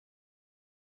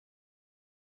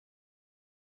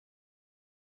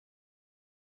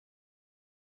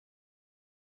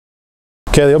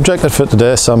Okay, the objective for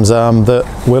today, Sam's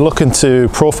that we're looking to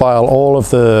profile all of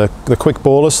the quick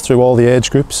bowlers through all the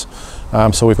age groups.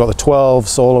 So we've got the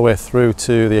 12s all the way through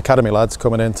to the academy lads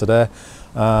coming in today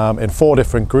in 4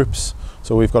 different groups.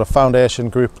 So we've got a foundation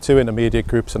group, 2 intermediate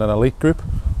groups and an elite group.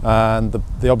 And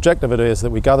the objective of it is that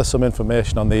we gather some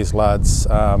information on these lads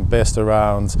based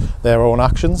around their own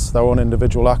actions, their own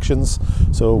individual actions.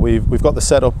 So we've got the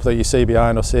setup that you see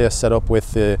behind us here set up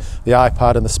with the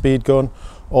iPad and the speed gun,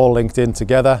 all linked in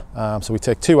together. So we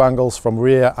take 2 angles from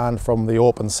rear and from the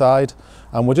open side,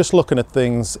 and we're just looking at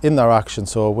things in their action.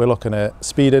 So we're looking at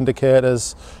speed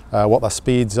indicators, what their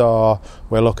speeds are.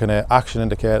 We're looking at action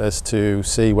indicators to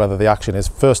see whether the action is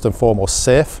first and foremost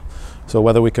safe, so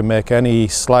whether we can make any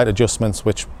slight adjustments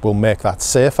which will make that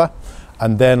safer,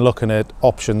 and then looking at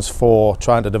options for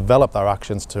trying to develop their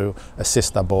actions to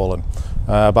assist their bowling.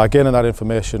 By gaining that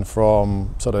information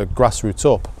from sort of grassroots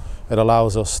up, it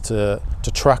allows us to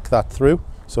track that through.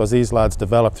 So as these lads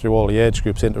develop through all the age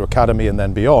groups into academy and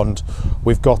then beyond,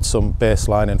 we've got some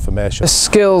baseline information. A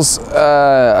skills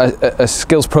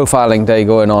profiling day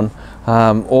going on.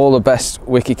 All the best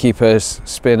wicket keepers,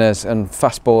 spinners and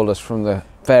fast bowlers from the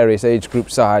various age group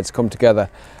sides come together,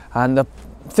 and the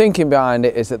thinking behind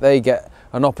it is that they get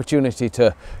an opportunity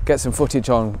to get some footage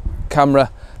on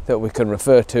camera that we can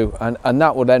refer to, and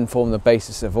that will then form the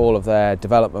basis of all of their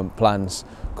development plans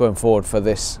going forward for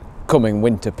this coming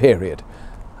winter period.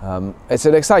 It's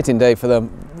an exciting day for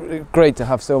them. Great to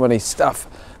have so many staff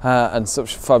and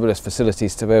such fabulous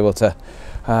facilities to be able to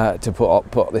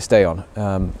put this day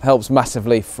on. Helps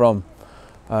massively from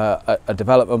a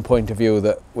development point of view,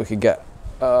 that we can get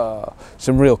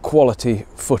some real quality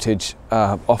footage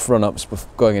off run-ups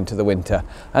going into the winter,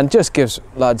 and just gives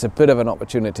lads a bit of an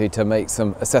opportunity to make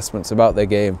some assessments about their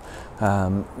game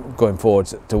going forward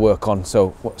to work on.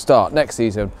 So we'll start next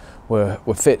season we're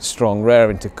fit, strong,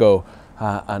 raring to go,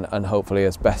 and hopefully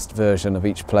as best version of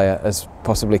each player as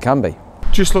possibly can be.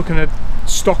 Just looking at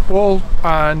stock ball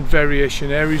and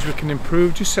variation areas we can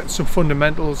improve, just set some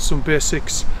fundamentals, some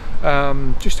basics,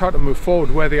 just how to move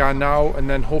forward, where they are now, and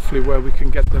then hopefully where we can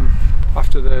get them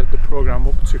after the programme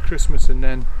up to Christmas, and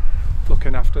then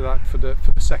looking after that for the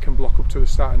second block up to the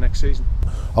start of next season.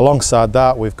 Alongside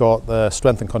that, we've got the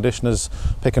strength and conditioners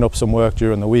picking up some work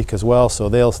during the week as well, so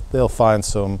they'll find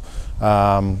some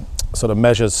sort of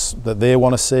measures that they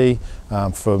want to see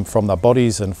from their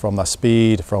bodies and from their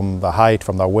speed, from their height,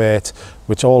 from their weight,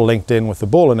 which all linked in with the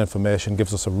bowling information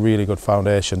gives us a really good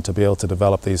foundation to be able to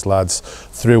develop these lads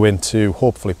through into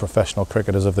hopefully professional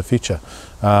cricketers of the future.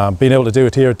 Being able to do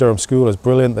it here at Durham School is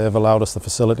brilliant. They've allowed us the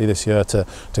facility this year to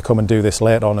come and do this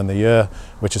late on in the year,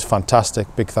 which is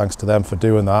fantastic. Big thanks to them for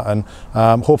doing that, and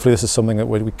hopefully this is something that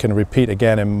we can repeat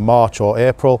again in March or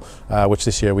April, which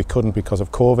this year we couldn't because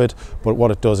of COVID, but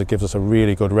what it does, it gives us a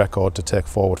really good record to take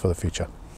forward for the future.